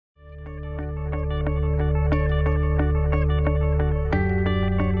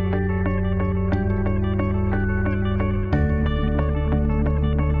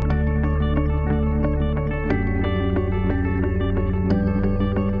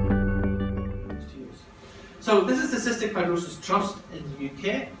So this is the Cystic Fibrosis Trust in the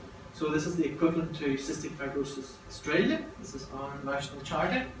UK. So this is the equivalent to Cystic Fibrosis Australia. This is our national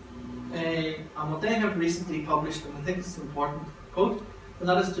charter. And what they have recently published, and I think it's an important quote, and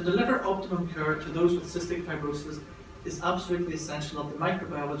that is to deliver optimum care to those with cystic fibrosis is absolutely essential that the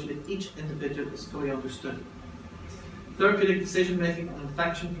microbiology of each individual is fully understood. Therapeutic decision making and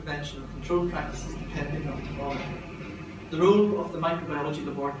infection prevention and control practices depending on tomorrow. The role of the microbiology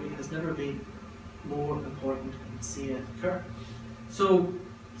laboratory has never been more important in CF care. So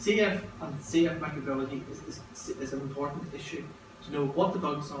CF and CF microbiology is an important issue to know what the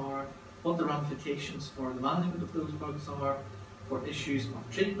bugs are, what the ramifications for the management of those bugs are, for issues of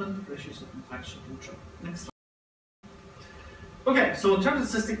treatment, for issues of infection control. Next slide. Okay, so in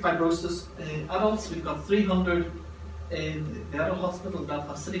terms of cystic fibrosis, adults, we've got 300 in the adult hospital,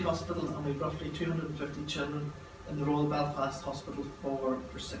 Belfast City Hospital, and we've roughly 250 children in the Royal Belfast Hospital for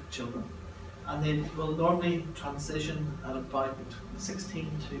sick children. And they will normally transition at about 16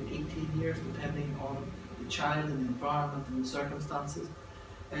 to 18 years, depending on the child and the environment and the circumstances.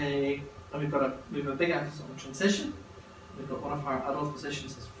 And we have a big emphasis on transition. We've got one of our adult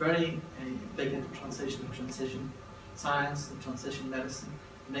physicians is very big into transition and transition science and transition medicine,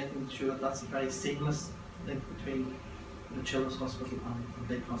 making sure that that's a very seamless link between the Children's Hospital and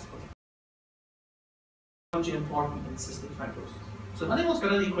the big hospital. Microbiology important in cystic fibrosis. So if anyone's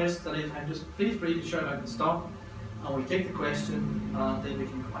got any questions at any time, just feel free to shout out and stop, and we'll take the question and then we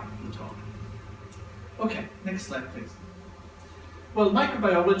can go back to the talk. Okay, next slide please. Well,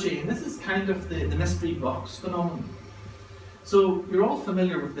 microbiology, and this is kind of the mystery box phenomenon. So you're all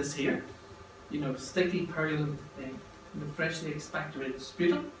familiar with this here, you know, sticky, purulent, freshly expectorated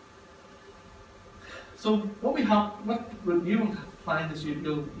sputum. So what you will find is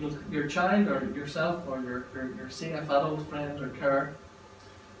your child or yourself or your CF adult friend or carer,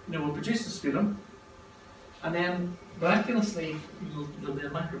 you know, will produce the sputum, and then miraculously there'll be a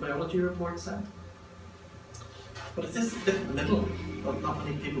microbiology report sent. But it's this bit in the middle that not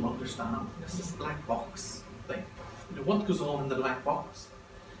many people understand. It's this black box thing. You know, what goes on in the black box?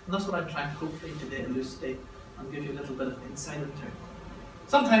 And that's what I'm trying hopefully today elucidate and give you a little bit of insight into.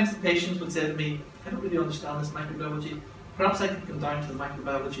 Sometimes the patients would say to me, I don't really understand this microbiology. Perhaps I could come down to the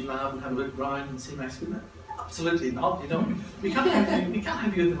microbiology lab and have a look around and see my sputum. Absolutely not, you know. We can't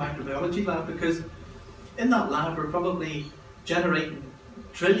have you in the microbiology lab, because in that lab we're probably generating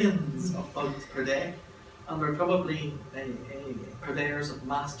trillions of bugs per day, and we're probably purveyors of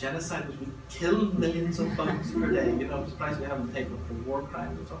mass genocide, which would kill millions of bugs per day. You know, I'm surprised we haven't taken up for war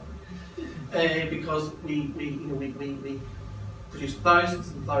crimes or something. Because we produce thousands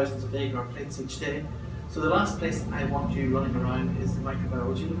and thousands of agar plates each day. So the last place I want you running around is the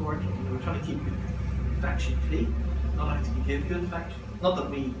microbiology laboratory. You know, we're trying to keep you infection free, not actually give you infection. Not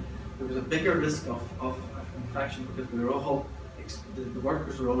that there was a bigger risk of infection, because we were all, the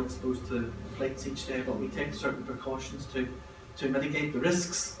workers are all exposed to plates each day, but we take certain precautions to mitigate the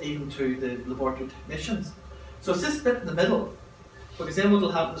risks, even to the laboratory technicians. So it's this bit in the middle, because then what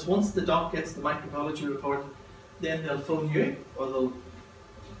will happen is once the doc gets the microbiology report, then they'll phone you, or they'll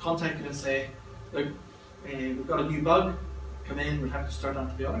contact you and say, look, we've got a new bug, come in, we'll have to start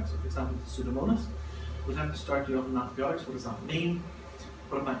antibiotics. So for example, Pseudomonas, we'll have to start you off on antibiotics. What does that mean?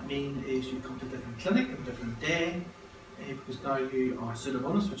 What it might mean is you come to a different clinic on a different day, because now you are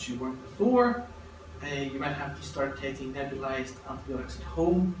Pseudomonas, which you weren't before. You might have to start taking nebulized antibiotics at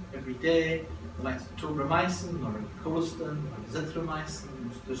home every day, like tobramycin or colistin or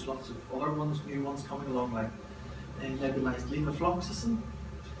zithromycin. There's lots of other ones, new ones coming along, like nebulized levofloxacin.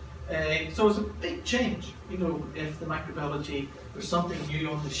 So it's a big change, you know, if the microbiology, there's something new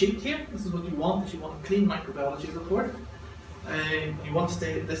on the sheet here. This is what you want, is you want a clean microbiology report. You want to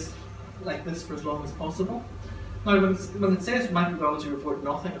stay like this for as long as possible. Now when it says microbiology report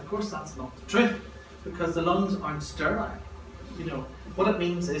nothing, of course that's not the truth, because the lungs aren't sterile. You know, what it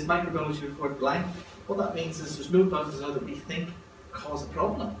means is microbiology report blank. What that means is there's no bugs there that we think cause a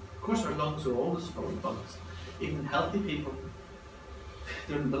problem. Of course our lungs are always full of bugs. Even healthy people,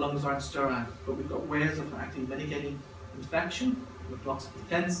 the lungs aren't sterile, but we've got ways of actually mitigating infection with lots of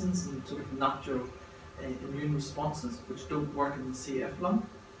defensins and sort of natural immune responses which don't work in the CF lung.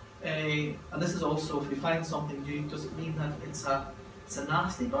 And this is also, if we find something new, does it mean that it's a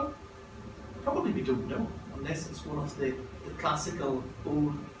nasty bug? Probably we don't know, unless it's one of the classical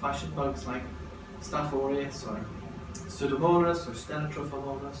old-fashioned bugs like Staph aureus or Pseudomonas or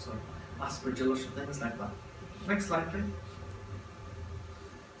Stenotrophomonas or Aspergillus or things like that. Next slide, please.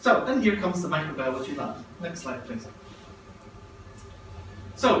 So, then here comes the microbiology lab. Next slide, please.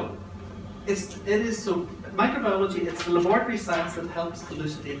 So, microbiology, it's the laboratory science that helps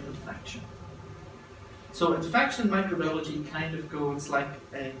elucidate infection. So infection microbiology kind of goes like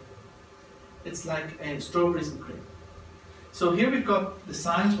strawberries and cream. So here we've got the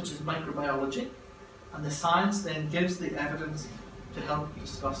science, which is microbiology, and the science then gives the evidence to help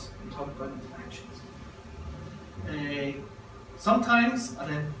discuss and talk about infections. Sometimes, and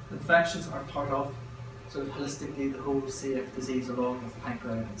then infections are part of sort of holistically the whole CF disease, along with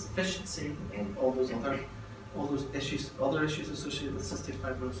pancreatic insufficiency and all those issues, other issues associated with cystic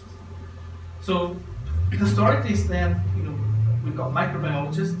fibrosis. So historically, then, you know, we've got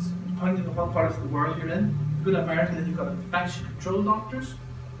microbiologists, depending on what part of the world you're in. If you go to America, then you've got infection control doctors,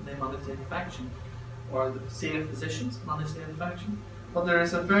 and they manage the infection, or the CF physicians manage the infection. But there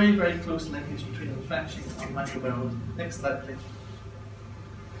is a very, very close linkage between infection and microbiology. Next slide, please.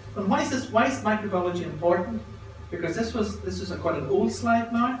 And why is microbiology important? Because this is quite an old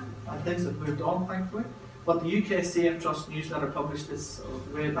slide now, and things have moved on, thankfully. But the UK CF Trust newsletter published this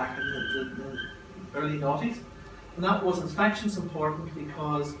way back in the early noughties. And that was infections important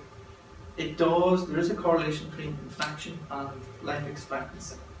because there is a correlation between infection and life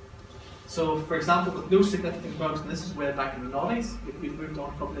expectancy. So, for example, with no significant bugs, and this is way back in the noughties, we've moved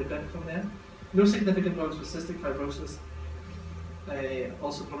on probably a bit from then, no significant bugs with cystic fibrosis.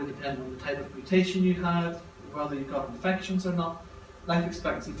 Also probably depend on the type of mutation you had, whether you've got infections or not. Life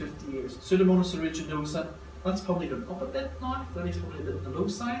expectancy 50 years. Pseudomonas aeruginosa, that's probably gone up a bit now, but it's probably a bit on the low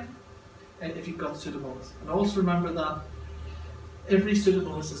side if you've got Pseudomonas. And also remember that every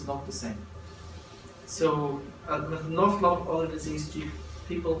Pseudomonas is not the same. So with an awful lot of other diseases,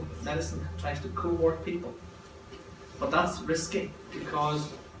 medicine tries to cohort people. But that's risky because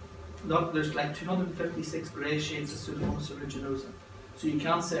there's like 256 grey shades of Pseudomonas aeruginosa. So you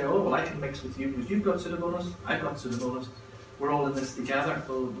can't say, oh, well, I can mix with you because you've got Pseudomonas, I've got Pseudomonas, we're all in this together.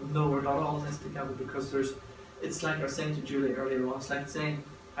 Well, no, we're not all in this together because it's like I was saying to Julie earlier on, it's like saying,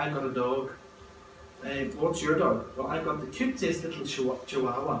 I've got a dog. What's your dog? Well, I've got the cutest little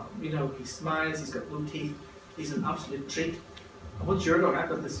chihuahua. You know, he smiles, he's got no teeth, he's an absolute treat. And what's your dog? I've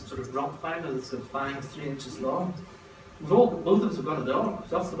got this sort of Rottweiler that's got fangs 3 inches long. Both of us have got a dog.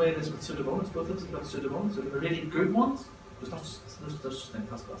 So that's the way it is with Pseudomonas. Both of us have got Pseudomonas. So the really good ones, there's not just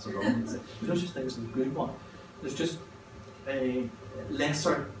that's a wrong thing to say. There's not just things as a good one. There's just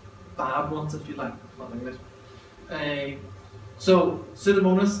lesser bad ones, if you like. Not English. So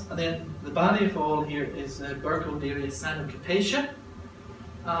Pseudomonas, and then the baddie of all here is Burkholderia sanocapacia.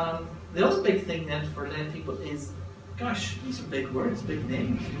 The other big thing then for lay people is, gosh, these are big words, big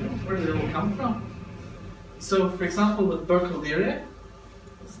names. You know, where do they all come from? So, for example, with Burkholderia,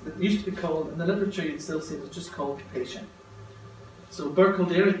 it used to be called, in the literature you'd still see it's just called capacia. So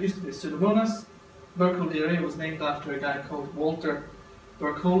Burkholderia used to be a Pseudomonas. Burkholderia was named after a guy called Walter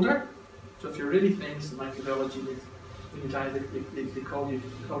Burkholder. So if you're really famous in microbiology, when you die, they call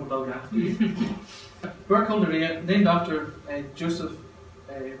the bug after you. Burkholderia, named after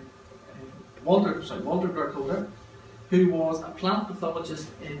Walter Burkholder, who was a plant pathologist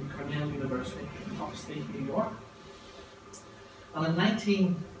in Cornell University in upstate New York. And in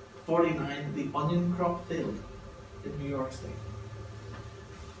 1949, the onion crop failed in New York State.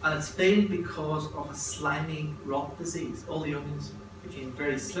 And it's failed because of a slimy rot disease. All the onions became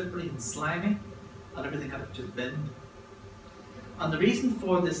very slippery and slimy, and everything had to just bend. And the reason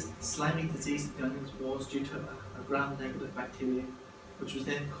for this slimy disease of the onions was due to a gram-negative bacteria, which was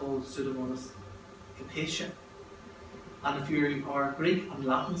then called Pseudomonas capacia. And if you are Greek and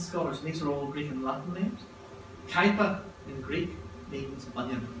Latin scholars, and these are all Greek and Latin names, kaipa in Greek means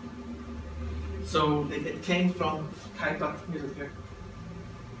onion. So it came from kaipa, here.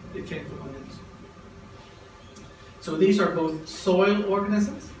 It came from onions. So these are both soil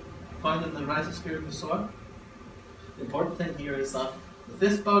organisms found in the rhizosphere of the soil. The important thing here is that with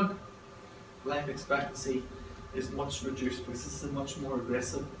this bug, life expectancy is much reduced because this is a much more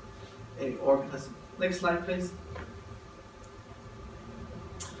aggressive organism. Next slide, please.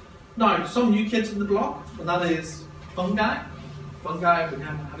 Now, some new kids in the block, and that is fungi. Fungi have been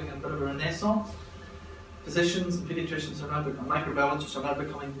having a bit of a renaissance. Physicians and paediatricians are now becoming, microbiologists are now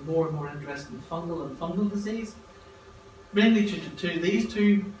becoming more and more interested in fungal disease. Mainly due to these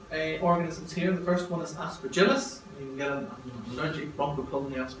two organisms here. The first one is Aspergillus. You can get an allergic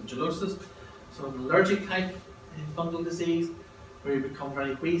bronchopulmonary aspergillosis, so an allergic type fungal disease where you become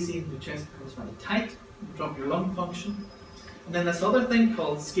very wheezy and your chest becomes very tight, you drop your lung function. And then this other thing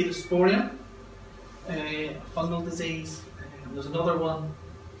called Scedosporium, a fungal disease. And there's another one.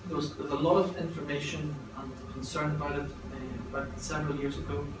 There's a lot of information and concern about it about several years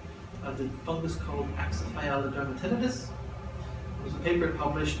ago. The fungus called Axophiala dermatitidis. There was a paper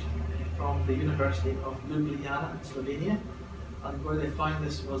published from the University of Ljubljana in Slovenia, and where they found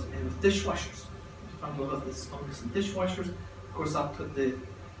this was in dishwashers. found a lot of this fungus in dishwashers. Of course,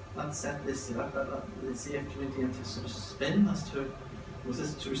 that set the CF community into sort of spin as to,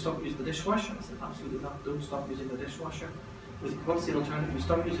 should we stop using the dishwasher? I said, absolutely not, don't stop using the dishwasher. What's the alternative? You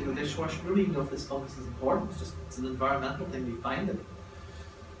stop using the dishwasher, we don't even know if this fungus is important, it's an environmental thing, we find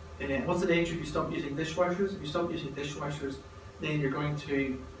it. What's the danger if you stop using dishwashers? If you stop using dishwashers, then you're going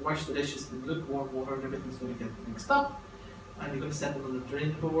to wash the dishes in lukewarm water and everything's going to get mixed up, and you're going to set them on the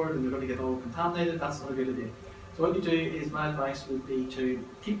drain board and you're going to get all contaminated. That's not a good idea. So what you do is, my advice would be to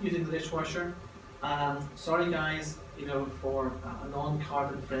keep using the dishwasher, and sorry guys, for a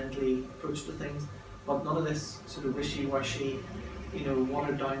non-carbon friendly approach to things, but none of this sort of wishy-washy,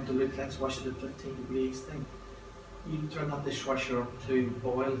 watered down dilute, let's wash it at 15 degrees thing. You turn that dishwasher up to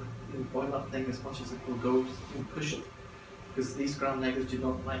boil, boil that thing as much as it will go, push it, because these gram-negatives do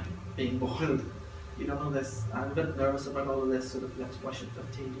not like being boiled. None of this, I'm a bit nervous about all of this sort of let's wash it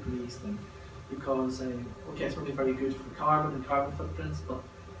 15 degrees thing, because okay, it's probably very good for carbon and carbon footprints, but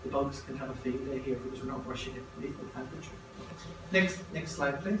the bugs can have a field day here because we're not washing it at lethal temperature. Next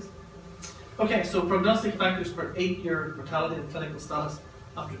slide please. Okay, so prognostic factors for 8-year mortality and clinical status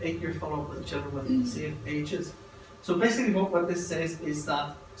after 8-year follow-up with children with safe ages. So basically what this says is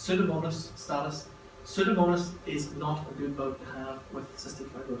that Pseudomonas status, Pseudomonas is not a good bug to have with cystic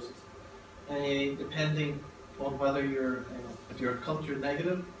fibrosis, depending on whether if you're culture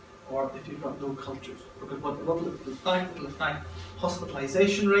negative or if you've got no cultures. Because what will it affect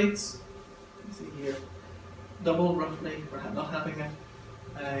hospitalization rates, you see here, double roughly for not having it.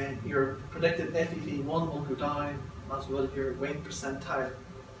 Your predicted FEV1 will go down, as well as your weight percentile.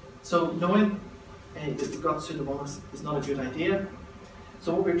 So knowing that you've got Pseudomonas is not a good idea.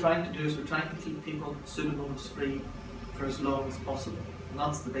 So what we're trying to do is we're trying to keep people Pseudomonas free for as long as possible, and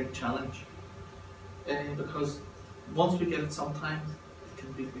that's the big challenge. Because once we get it, sometimes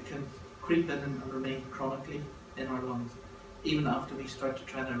it can creep in and remain chronically in our lungs, even after we start to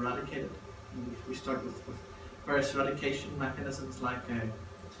try to eradicate it. We start with various eradication mechanisms like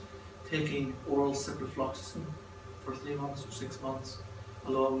taking oral ciprofloxacin for 3 months or 6 months,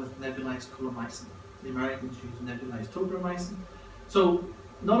 along with nebulized colamycin. The Americans use nebulized tobramycin. So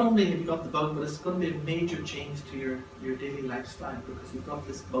not only have you got the bug, but it's going to be a major change to your daily lifestyle, because you've got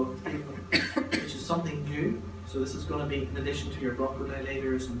this bug treatment, which is something new. So this is going to be in addition to your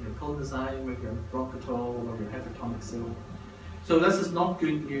bronchodilators and your Pulmozyme or your Bronchitol or your hypertonic serum. So this is not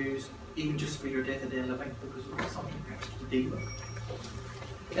good news, even just for your day-to-day living, because you've got something extra to deal with.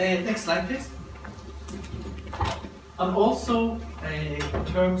 Next slide, please. And also, in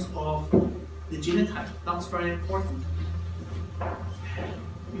terms of the genotype, that's very important.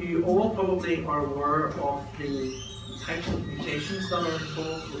 You all probably are aware of the types of mutations that are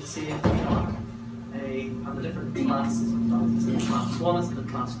involved with CFTR and the different classes of that. Is it class 1, is it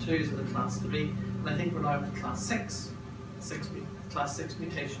class 2, is it class 3? And I think we're now at class 6, class 6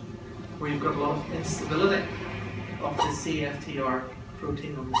 mutation, where you've got a lot of instability of the CFTR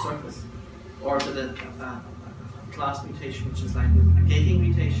protein on the surface, or is it a class mutation which is like a gating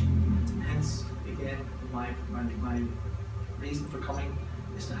mutation. Hence, again, my reason for coming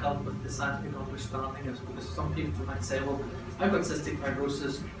is to help with the scientific understanding, because some people might say, well, I've got cystic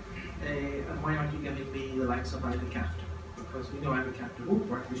fibrosis, and why aren't you giving me the likes of ivacaftor? Because we know ivacaftor won't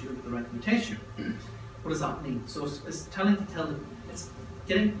work because you've got the right mutation. What does that mean? So it's it's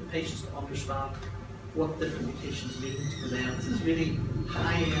getting the patients to understand what different mutations mean for them. This is really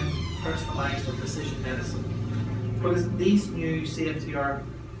high-end, personalised or precision medicine. Because these new CFTR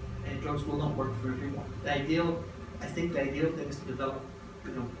drugs will not work for everyone. I think the ideal thing is to develop,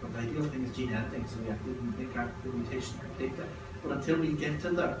 the ideal thing is gene editing, so we have to make out the mutation completely. But until we get to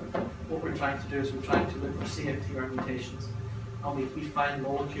there, what we're trying to do is we're trying to look for CFTR mutations. And we find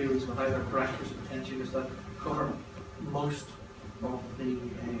molecules with either correctors or potentiators that cover most of the,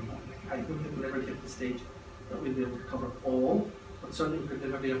 I don't think we'll ever get to the stage that we'll be able to cover all, but certainly we could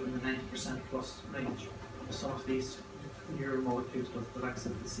never be up in the 90% plus range with some of these newer molecules with the likes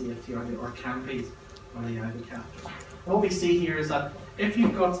of the CFTR or CAMPs or the ivacaftor. What we see here is that if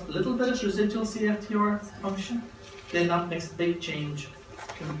you've got a little bit of residual CFTR function, then that makes a big change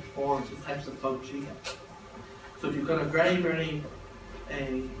for the types of bugs you get. So if you've got a very, very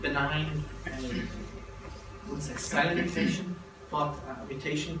benign, I wouldn't say silent mutation, but a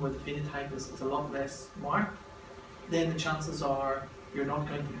mutation where the phenotype is a lot less marked, then the chances are you're not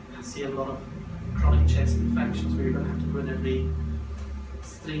going to see a lot of chronic chest infections where you're going to have to go in every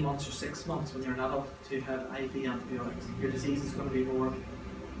 3 months or 6 months when you're an adult to have IV antibiotics. Your disease is going to be more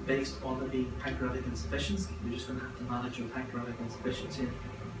based on the pancreatic insufficiency. You're just going to have to manage your pancreatic insufficiency.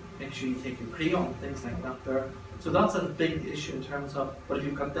 Make sure you take your creon, things like that there. So that's a big issue in terms of, but if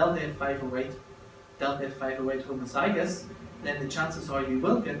you've got delta F5 or weight, delta F508 homozygous, then the chances are you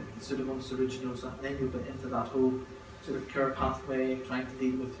will get Pseudomonas aeruginosa, and then you'll get into that whole sort of care pathway trying to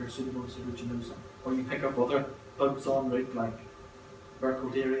deal with your Pseudomonas aeruginosa. Or you pick up other bugs en route like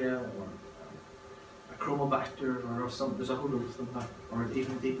Burkholderia or a Chromobacter or some, there's a whole lot of them, or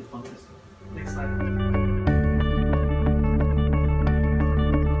even deeper fungus. Next slide.